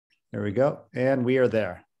There we go. And we are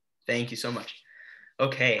there. Thank you so much.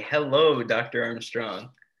 Okay, hello, Dr. Armstrong.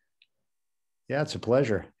 Yeah, it's a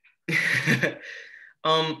pleasure.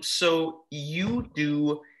 So you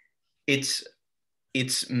do it's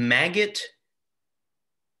it's maggot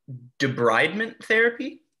debridement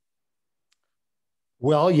therapy?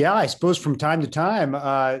 Well, yeah, I suppose from time to time,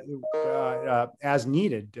 as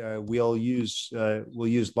needed, we'll use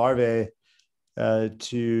larvae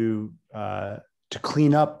to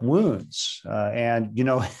clean up wounds, and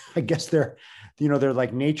I guess they're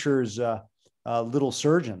like nature's little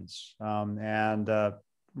surgeons, and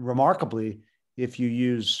remarkably, if you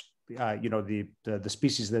use the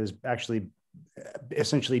species that has actually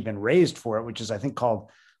essentially been raised for it, which is I think called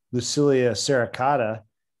Lucilia sericata,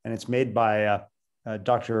 and it's made by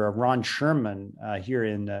Dr. Ron Sherman here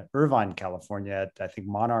in Irvine, California, at I think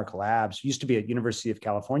Monarch Labs, used to be at University of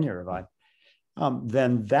California, Irvine.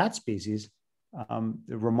 Then that species,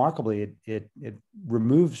 remarkably, it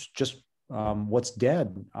removes just what's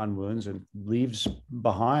dead on wounds and leaves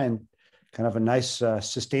behind kind of a nice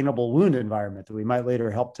sustainable wound environment that we might later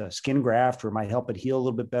help to skin graft or might help it heal a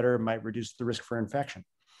little bit better, might reduce the risk for infection.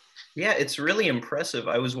 Yeah, it's really impressive.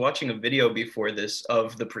 I was watching a video before this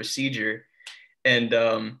of the procedure, and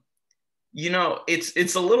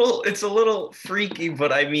it's a little freaky,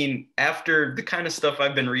 but I mean, after the kind of stuff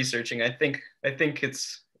I've been researching, I think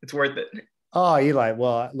it's worth it. Oh, Eli.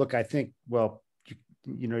 Well, look, I think, whatever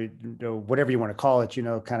you want to call it,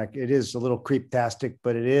 kind of, it is a little creeptastic,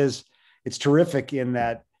 but it's terrific in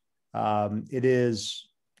that it is,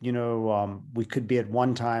 we could be at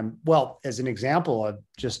one time. Well, as an example,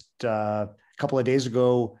 just a couple of days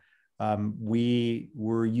ago, we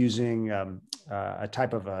were using a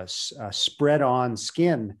type of a spread-on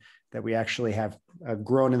skin that we actually have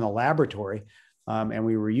grown in the laboratory. And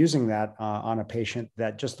we were using that on a patient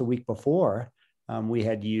that just the week before, we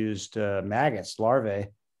had used maggots, larvae,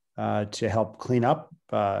 to help clean up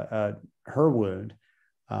her wound.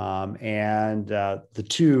 And the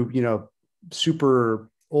two, super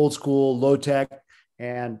old school, low tech,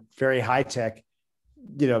 and very high tech,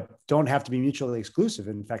 don't have to be mutually exclusive.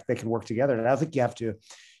 In fact, they can work together. And I don't think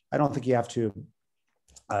you have to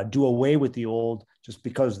do away with the old just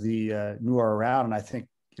because the new are around. And I think,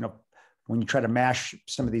 when you try to mash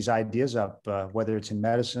some of these ideas up, whether it's in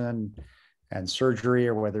medicine and surgery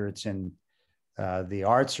or whether it's in the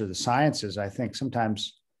arts or the sciences, I think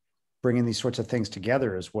sometimes bringing these sorts of things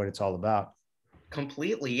together is what it's all about.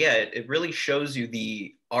 Completely, yeah. It really shows you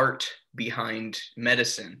the art behind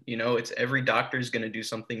medicine. It's every doctor is going to do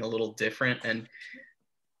something a little different, and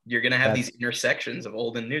you're going to have these That's intersections of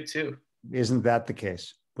old and new too. Isn't that the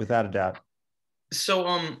case? Without a doubt.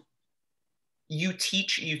 So, you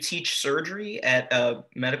teach surgery at a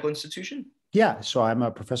medical institution? Yeah. So I'm a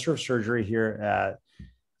professor of surgery here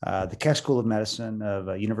at the Keck School of Medicine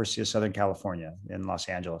of University of Southern California in Los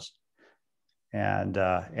Angeles. And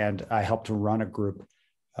I helped to run a group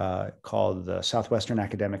called the Southwestern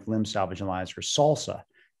Academic Limb Salvage Alliance, or S.A.L.S.A.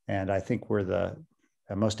 And I think we're the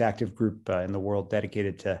most active group in the world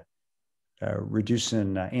dedicated to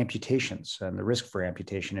reducing amputations and the risk for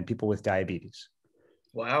amputation in people with diabetes.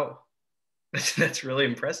 Wow, that's really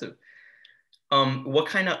impressive. What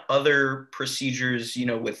kind of other procedures,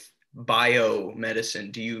 with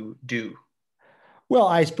biomedicine do you do? Well,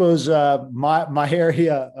 I suppose my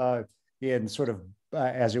area in sort of,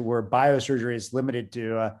 as it were, biosurgery is limited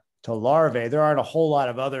to larvae. There aren't a whole lot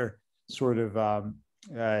of other sort of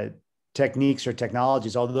techniques or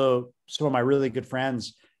technologies, although some of my really good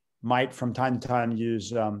friends might from time to time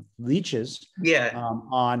use leeches Yeah.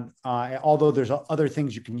 although there's other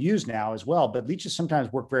things you can use now as well, but leeches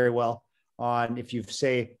sometimes work very well on if you've,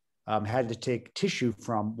 say, had to take tissue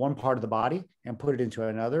from one part of the body and put it into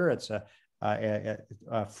another. It's a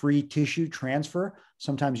free tissue transfer.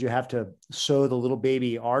 Sometimes you have to sew the little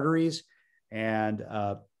baby arteries and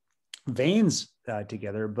veins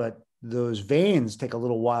together, but those veins take a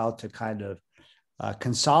little while to kind of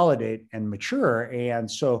consolidate and mature. And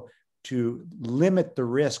so to limit the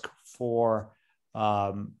risk for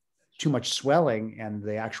too much swelling and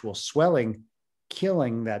the actual swelling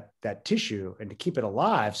killing that tissue, and to keep it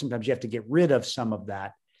alive, sometimes you have to get rid of some of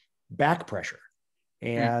that back pressure.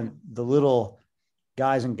 And the little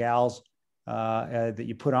guys and gals that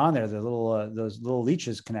you put on there, those little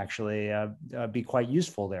leeches can actually be quite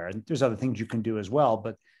useful there. And there's other things you can do as well,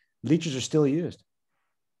 but leeches are still used.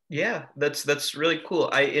 Yeah, that's really cool.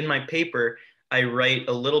 In my paper, I write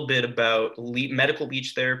a little bit about medical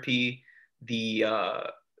leech therapy, the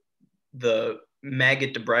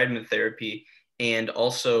maggot debridement therapy, and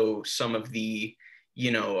also some of the, you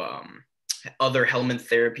know, other helminth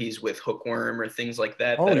therapies with hookworm or things like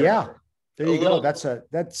that Oh that are yeah, there a you go. little.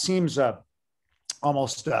 That seems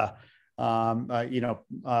almost you know,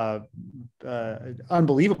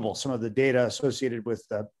 unbelievable. Some of the data associated with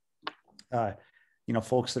you know,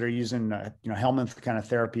 folks that are using you know, helminth kind of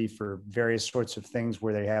therapy for various sorts of things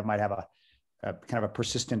where they might have a kind of a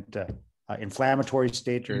persistent inflammatory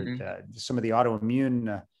state, or some of the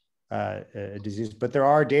autoimmune disease. But there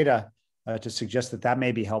are data to suggest that that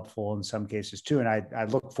may be helpful in some cases too. And I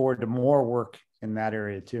look forward to more work in that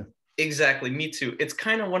area too. Exactly, me too. It's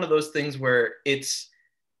kind of one of those things where it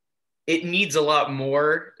needs a lot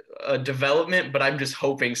more development, but I'm just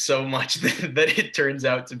hoping so much that it turns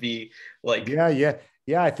out to be like. Yeah.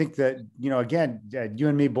 I think that, you know, again, you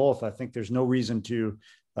and me both, I think there's no reason to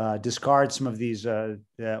discard some of these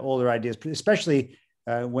older ideas, especially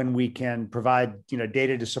when we can provide, you know,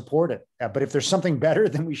 data to support it. But if there's something better,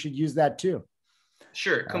 then we should use that too.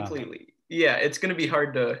 Sure, completely. Yeah, it's going to be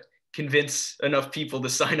hard to convince enough people to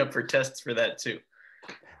sign up for tests for that too.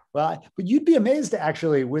 Well, but you'd be amazed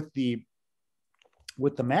actually with the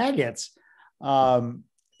maggots.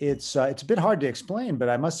 It's a bit hard to explain, but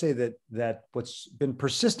I must say that what's been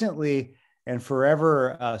persistently and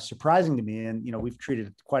forever surprising to me, and you know, we've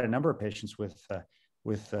treated quite a number of patients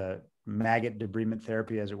with maggot debridement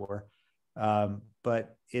therapy, as it were.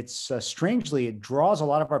 But it's strangely, it draws a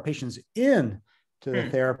lot of our patients in to the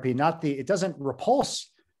therapy. It doesn't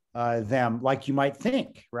repulse them like you might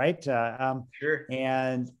think, right? Sure.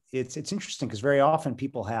 And it's interesting because very often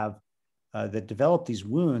people have that develop these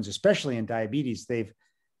wounds, especially in diabetes. The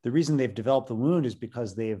reason they've developed the wound is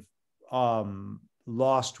because they've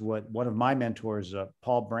lost what one of my mentors,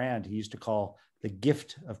 Paul Brand, he used to call the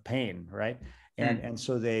gift of pain, right? And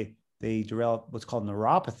so they develop what's called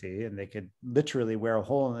neuropathy, and they could literally wear a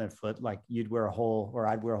hole in their foot like you'd wear a hole, or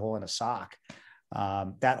I'd wear a hole in a sock.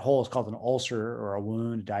 That hole is called an ulcer or a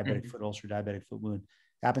wound, diabetic foot ulcer, diabetic foot wound.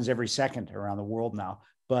 Happens every second around the world now.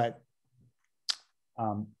 But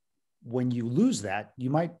when you lose that, you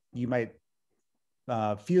might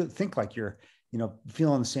think like you're, you know,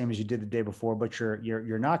 feeling the same as you did the day before, but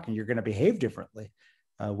you're not, and you're going to behave differently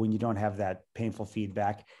when you don't have that painful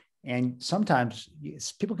feedback. And sometimes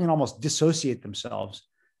people can almost dissociate themselves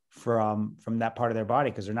from that part of their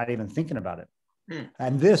body because they're not even thinking about it.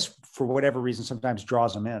 And this, for whatever reason, sometimes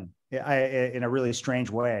draws them in a really strange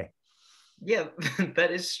way. Yeah,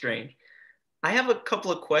 that is strange. I have a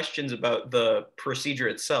couple of questions about the procedure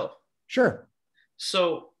itself. Sure.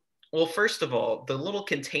 So, well, first of all, the little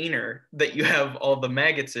container that you have all the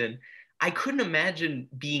maggots in, I couldn't imagine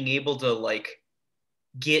being able to like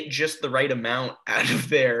get just the right amount out of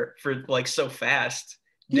there for like so fast.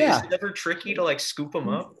 Is Yeah. it ever tricky to like scoop them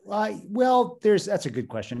up? Well, that's a good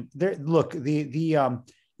question. Look,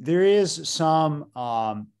 there is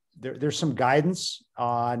some there's some guidance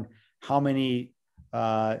on how many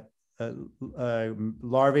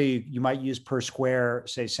larvae you might use per square,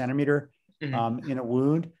 say, centimeter in a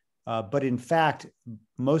wound. But in fact,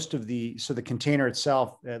 most of the container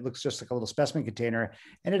itself, it looks just like a little specimen container,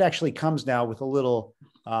 and it actually comes now with a little,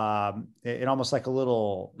 it almost like a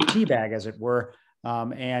little tea bag, as it were.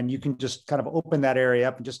 And you can just kind of open that area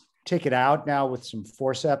up and just take it out now with some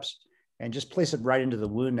forceps and just place it right into the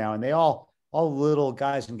wound now. And all little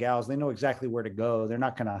guys and gals, they know exactly where to go. They're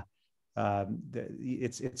not going to,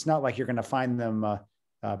 it's not like you're going to find them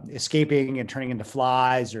escaping and turning into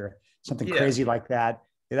flies or something crazy like that.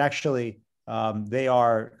 It actually, they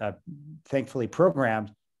are thankfully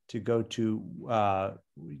programmed to go to,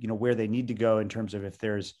 you know, where they need to go in terms of if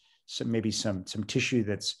there's maybe some tissue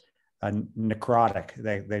that's necrotic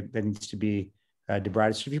that needs to be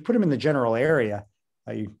debrided. So if you put them in the general area,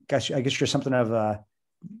 I guess you're something of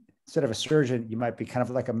instead of a surgeon, you might be kind of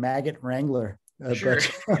like a maggot wrangler. Sure.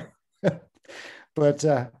 But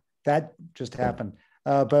that just happened.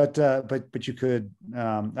 But you could,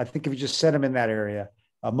 I think if you just set them in that area,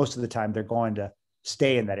 most of the time they're going to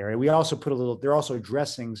stay in that area. We also there are also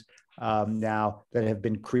dressings now that have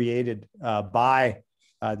been created by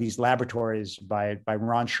these laboratories by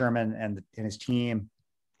Ron Sherman and his team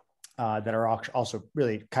that are also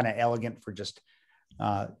really kind of elegant for just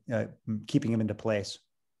keeping them into place.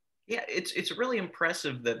 Yeah, it's really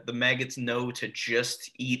impressive that the maggots know to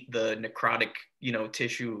just eat the necrotic, you know,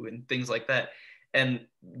 tissue and things like that. And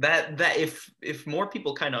that if more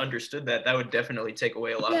people kind of understood that, that would definitely take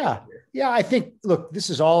away a lot. Yeah. I think, look, this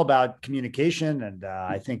is all about communication, and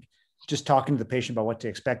I think just talking to the patient about what to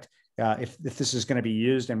expect if this is going to be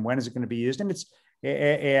used and when is it going to be used, and it's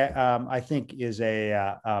I think is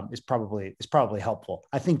probably helpful.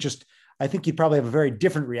 I think you'd probably have a very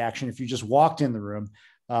different reaction if you just walked in the room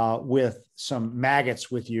with some maggots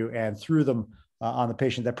with you and threw them on the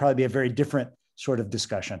patient, that'd probably be a very different sort of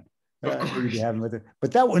discussion that you'd be having with it.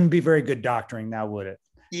 But that wouldn't be very good doctoring now, would it?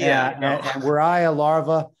 Yeah. No. And were I a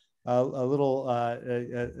larva, a little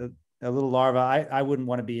larva, I wouldn't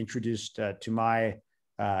want to be introduced to my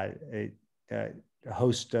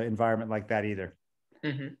host environment like that either.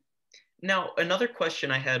 Mm-hmm. Now, another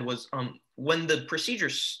question I had was, when the procedure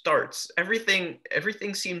starts, everything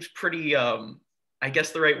seems pretty, I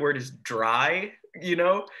guess the right word is dry,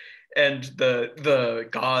 and the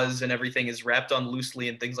gauze and everything is wrapped on loosely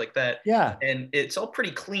and things like that. Yeah. And it's all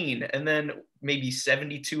pretty clean. And then maybe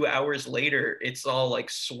 72 hours later, it's all like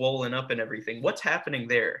swollen up and everything. What's happening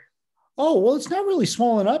there? Oh, well, it's not really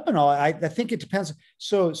swollen up and all. I think it depends.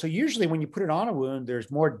 So usually when you put it on a wound,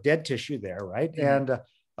 there's more dead tissue there, right? Mm-hmm.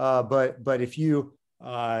 And but if you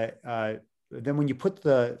then when you put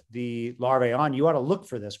the larvae on, you ought to look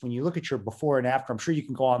for this. When you look at your before and after, I'm sure you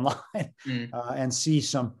can go online and see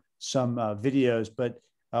some videos. But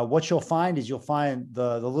what you'll find is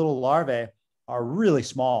the little larvae are really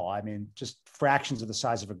small. I mean, just fractions of the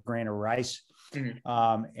size of a grain of rice.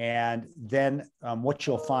 Mm-hmm. And then what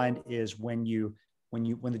you'll find is when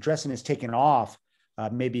the dressing is taken off,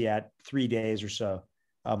 maybe at 3 days or so,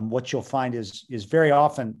 what you'll find is very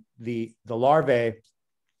often the larvae,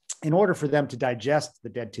 in order for them to digest the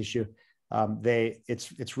dead tissue, they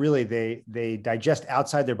digest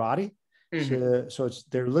outside their body. Mm-hmm. So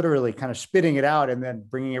they're literally kind of spitting it out and then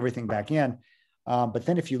bringing everything back in. But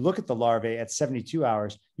then if you look at the larvae at 72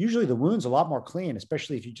 hours, usually the wound's a lot more clean,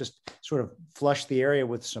 especially if you just sort of flush the area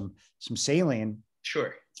with some saline.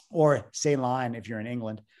 Sure. Or saline if you're in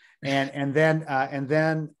England. And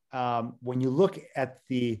then when you look at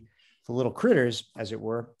the little critters, as it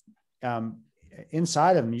were,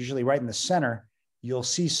 inside of them, usually right in the center, you'll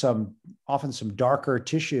see often some darker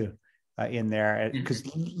tissue in there, because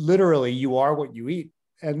literally you are what you eat.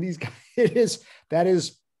 And these guys, that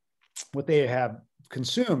is what they have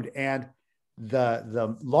consumed. And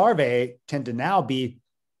the larvae tend to now be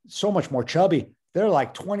so much more chubby. They're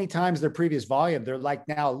like 20 times their previous volume. They're like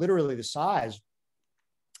now literally the size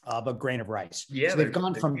of a grain of rice. Yeah, so they've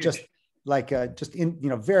gone from huge.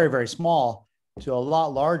 Very, very small to a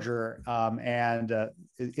lot larger.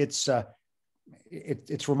 It's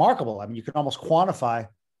remarkable. I mean, you can almost quantify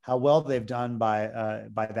how well they've done by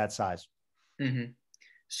that size. Mm-hmm.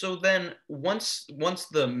 So then once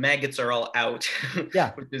the maggots are all out,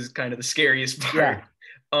 yeah. which is kind of the scariest part,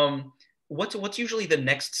 yeah. What's usually the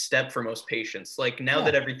next step for most patients? Like now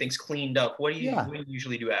that everything's cleaned up, what do you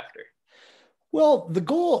usually do after? Well, the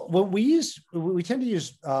goal, we tend to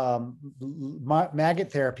use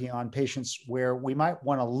maggot therapy on patients where we might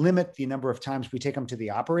want to limit the number of times we take them to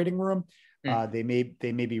the operating room. They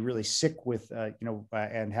may be really sick with,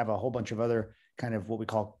 and have a whole bunch of other kind of what we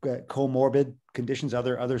call comorbid conditions,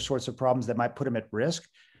 other sorts of problems that might put them at risk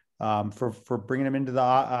for bringing them into the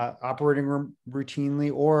operating room routinely,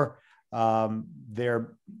 or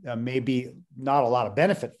there may be not a lot of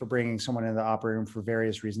benefit for bringing someone into the operating room for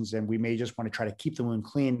various reasons, and we may just want to try to keep the wound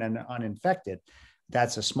clean and uninfected.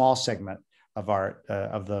 That's a small segment of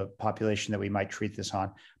of the population that we might treat this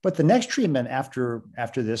on. But the next treatment after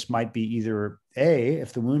this might be either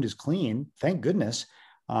if the wound is clean, thank goodness,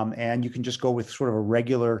 and you can just go with sort of a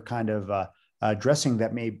regular kind of dressing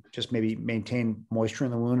that may just maybe maintain moisture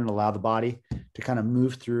in the wound and allow the body to kind of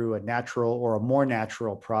move through a natural or a more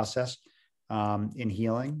natural process in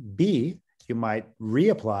healing. B, you might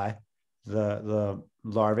reapply the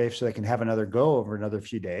larvae so they can have another go over another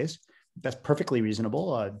few days. That's perfectly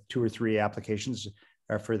reasonable. 2 or 3 applications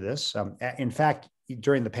are for this. In fact,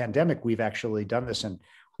 during the pandemic, we've actually done this, and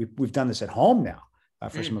we've done this at home now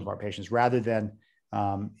for some of our patients, rather than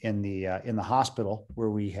in the hospital, where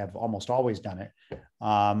we have almost always done it.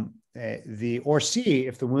 C,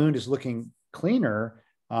 if the wound is looking cleaner,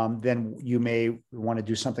 then you may want to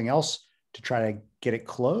do something else to try to get it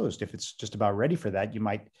closed. If it's just about ready for that, you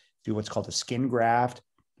might do what's called a skin graft,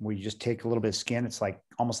 where you just take a little bit of skin. It's like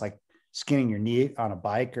almost like skinning your knee on a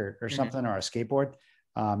bike or something, or a skateboard.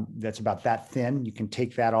 That's about that thin. You can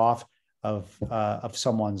take that off of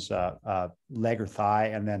someone's leg or thigh,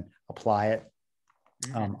 and then apply it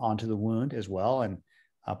onto the wound as well, and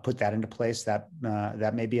put that into place. That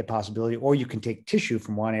may be a possibility. Or you can take tissue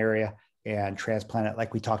from one area and transplant it,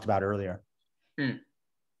 like we talked about earlier.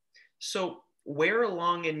 So where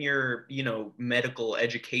along in your medical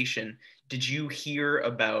education did you hear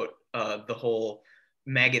about the whole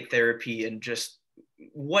maggot therapy, and just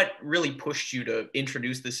what really pushed you to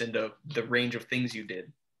introduce this into the range of things you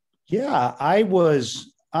did? Yeah, I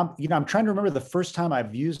was I'm trying to remember the first time I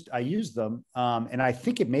used them, and I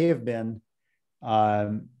think it may have been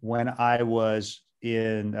when I was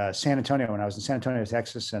in San Antonio, when I was in San Antonio,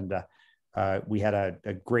 Texas, and we had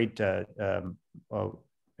a great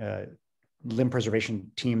limb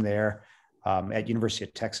preservation team there at University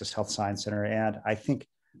of Texas Health Science Center. And I think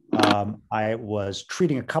I was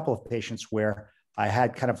treating a couple of patients where I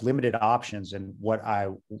had kind of limited options and what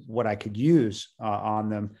I could use on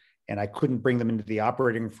them, and I couldn't bring them into the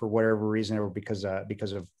operating room for whatever reason, or because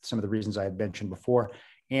of some of the reasons I had mentioned before,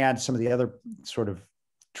 and some of the other sort of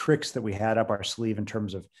tricks that we had up our sleeve in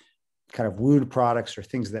terms of kind of wound products or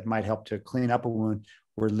things that might help to clean up a wound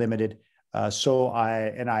were limited. So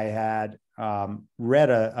I had read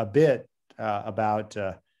a bit about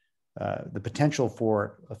the potential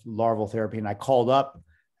for larval therapy, and I called up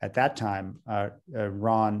at that time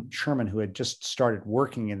Ron Sherman, who had just started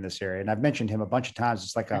working in this area, and I've mentioned him a bunch of times.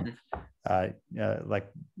 It's like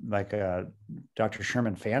like a Dr.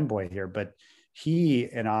 Sherman fanboy here, but he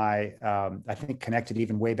and I think connected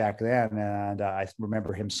even way back then, and I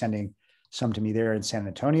remember him sending some to me there in San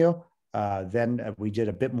Antonio. Then we did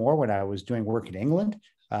a bit more when I was doing work in England.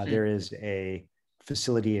 There is a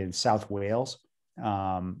facility in South Wales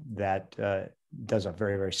that does a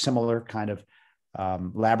very, very similar kind of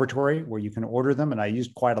laboratory where you can order them. And I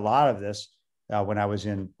used quite a lot of this when I was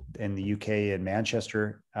in the UK in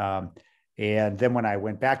Manchester. And then when I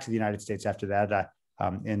went back to the United States after that,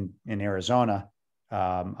 in Arizona,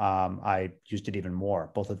 I used it even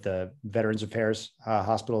more, both at the Veterans Affairs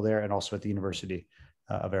Hospital there and also at the University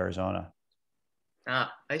of Arizona.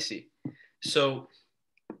 Ah, I see. So,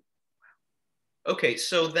 okay,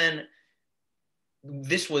 so then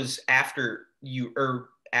this was after you were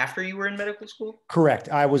in medical school? Correct.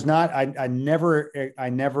 I was not. I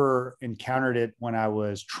never encountered it when I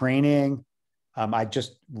was training. I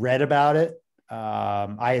just read about it.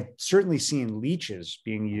 I had certainly seen leeches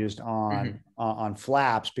being used on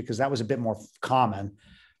flaps because that was a bit more common.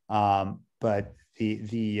 But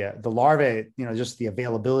the larvae, just the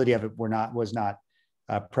availability of it was not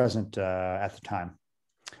present at the time.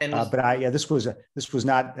 This was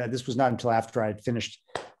not until after I had finished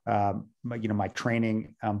my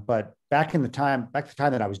training. But back the time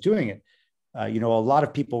that I was doing it, a lot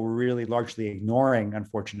of people were really largely ignoring,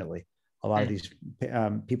 unfortunately, a lot of these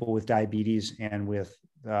people with diabetes and with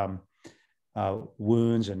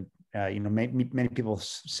wounds. And, many people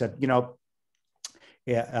said,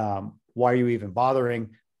 why are you even bothering?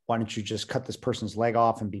 Why don't you just cut this person's leg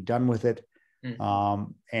off and be done with it?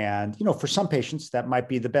 And, for some patients, that might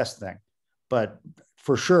be the best thing, but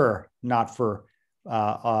for sure, not for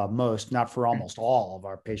not for almost all of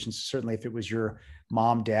our patients. Certainly if it was your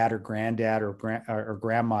mom, dad, or granddad or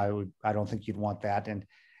grandma, I don't think you'd want that. And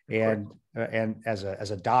as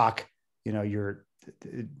a doc, you're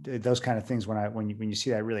those kind of things when you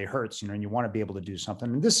see that, it really hurts, and you want to be able to do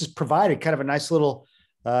something. And this has provided kind of a nice little,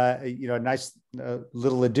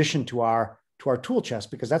 little addition to our tool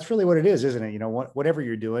chest, because that's really what it is, isn't it? Whatever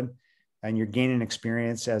you're doing and you're gaining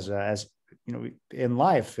experience as in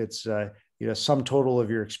life, it's, sum total of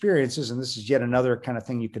your experiences. And this is yet another kind of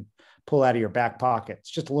thing you could pull out of your back pocket. It's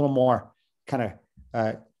just a little more kind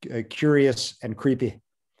of curious and creepy.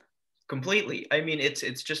 Completely. I mean,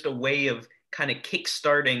 it's just a way of kind of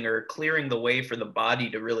kickstarting or clearing the way for the body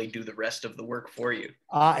to really do the rest of the work for you.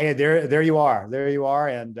 And there you are.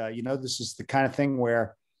 And, this is the kind of thing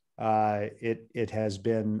where it has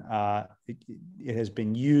been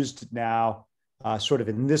used now sort of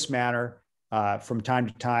in this manner from time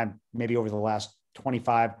to time, maybe over the last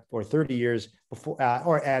 25 or 30 years before,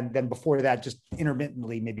 and then before that, just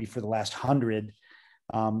intermittently, maybe for the last 100.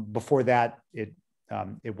 Before that, it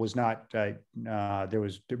was not, there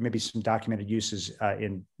was maybe some documented uses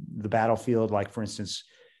in the battlefield, like, for instance,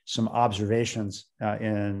 some observations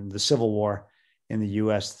in the Civil War in the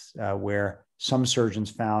US where some surgeons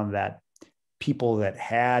found that people that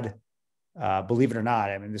had, believe it or not,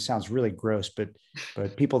 I mean, this sounds really gross, but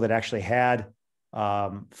people that actually had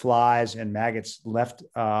flies and maggots left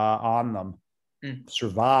on them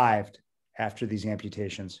survived after these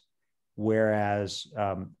amputations, whereas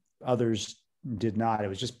others did not. It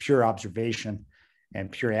was just pure observation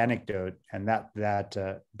and pure anecdote, and that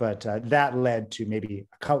led to maybe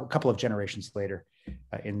a couple of generations later,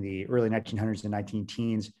 in the early 1900s and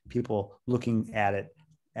 19-teens, people looking at it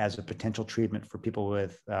as a potential treatment for people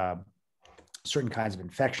with certain kinds of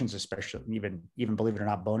infections, especially even believe it or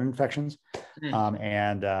not, bone infections.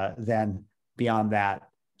 And then beyond that,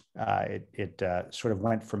 it sort of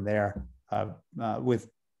went from there with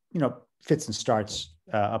fits and starts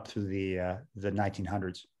up through the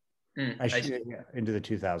 1900s, into the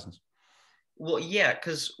 2000s. Well, yeah,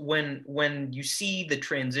 because when you see the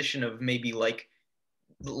transition of maybe like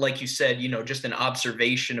like you said, just an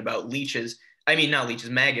observation about leeches. I mean, not leeches,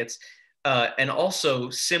 maggots. And also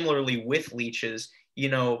similarly with leeches,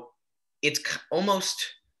 it's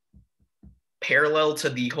almost parallel to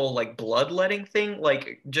the whole like bloodletting thing,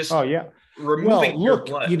 like just Oh yeah. removing Well, your look,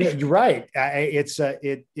 blood. you're right.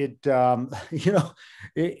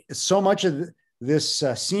 So much of this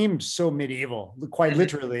seems so medieval, quite Mhm,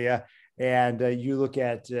 literally. And you look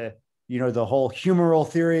at, the whole humoral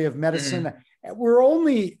theory of mhm, medicine. We're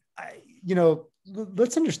only,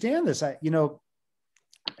 let's understand this.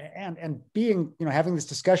 And being, having this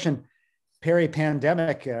discussion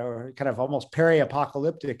peri-pandemic or kind of almost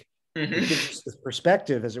peri-apocalyptic, it gives mhm, us this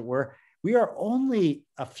perspective, as it were. We are only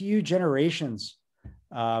a few generations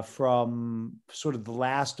from sort of the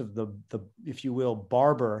last of the if you will,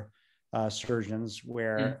 barber surgeons, mhm,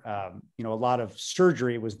 where a lot of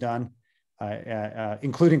surgery was done,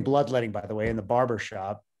 including bloodletting, by the way, in the barber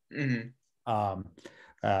shop. mhm, Um,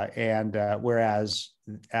 and whereas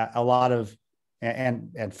a lot of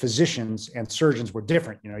and physicians and surgeons were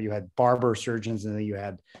different. You had barber surgeons, and then you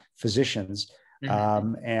had physicians,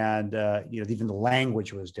 mhm, and even the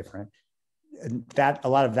language was different. And that a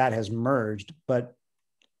lot of that has merged, but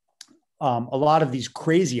a lot of these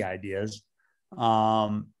crazy ideas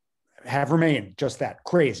um, have remained just that,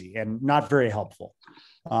 crazy and not very helpful,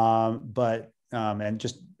 but and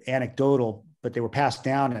just anecdotal. But they were passed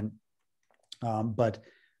down, and but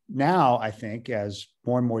now I think as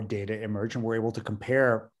more and more data emerge and we're able to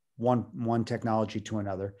compare one technology to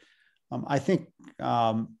another, I think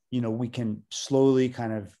we can slowly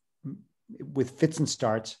kind of, with fits and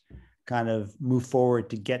starts, kind of move forward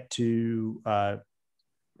to get to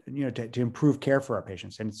to improve care for our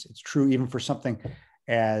patients. And it's true even for something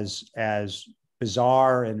as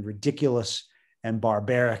bizarre and ridiculous and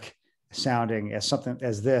barbaric sounding as something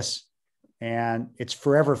as this. And it's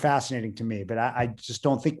forever fascinating to me. But I just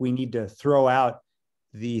don't think we need to throw out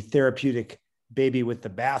the therapeutic baby with the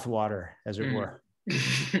bathwater, as it mhm. were.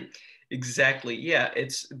 Exactly. Yeah,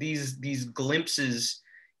 it's these glimpses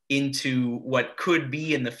into what could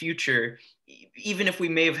be in the future. Even if we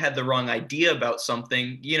may have had the wrong idea about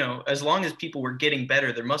something, as long as people were getting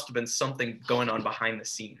better, there must have been something going on behind the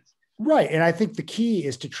scenes. Right. And I think the key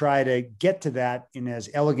is to try to get to that in as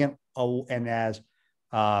elegant and as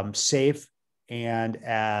safe and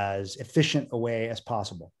as efficient a way as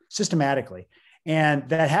possible, systematically. And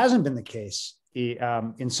that hasn't been the case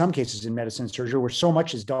in some cases in medicine and surgery, where so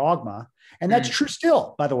much is dogma. And that's Mhm. true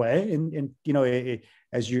still, by the way. And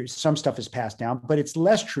as some stuff is passed down, but it's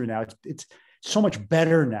less true now. It's so much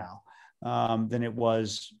better now than it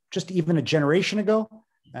was just even a generation ago,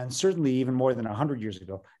 and certainly even more than 100 years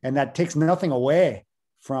ago. And that takes nothing away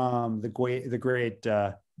from the great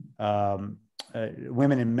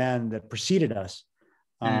women and men that preceded us,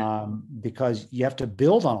 Mhm. because you have to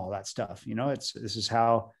build on all that stuff. This is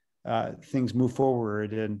how things move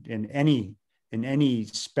forward in any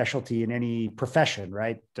specialty, in any profession,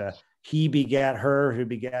 right? He begat her, who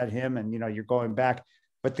begat him, and you're going back.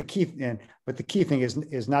 But the key thing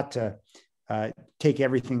is not to take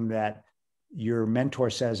everything that your mentor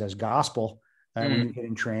says as gospel when you're Mhm.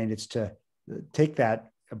 getting trained. It's to take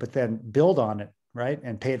that, but then build on it, right,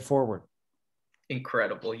 and pay it forward.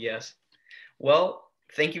 Incredible. Yes. Well,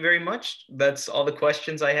 thank you very much. That's all the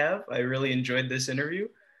questions I have. I really enjoyed this interview.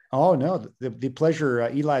 Oh no, the pleasure,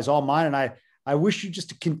 Eli, is all mine, and I wish you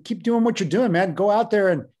just can keep doing what you're doing, man. Go out there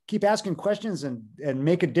and keep asking questions and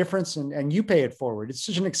make a difference, and you pay it forward. It's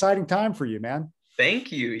such an exciting time for you, man.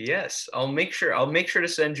 Thank you. Yes, I'll make sure to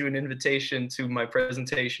send you an invitation to my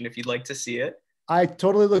presentation if you'd like to see it. I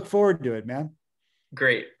totally look forward to it, man.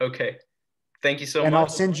 Great. Okay. Thank you so And I'll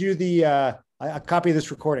much. send you a copy of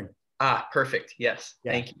this recording. Ah, perfect. Yes.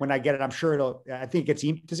 Yeah, Thank you. when I get it, I'm sure I think it gets.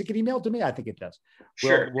 Does it get emailed to me? I think it does.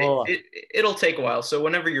 Sure. We'll. It'll take a while. So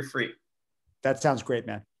whenever you're free. That sounds great,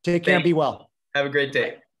 man. Take care Thank and be you. well. Have a great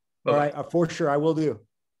day. Bye All bye. right, for sure, I will do.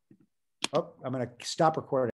 Oh, I'm going to stop recording.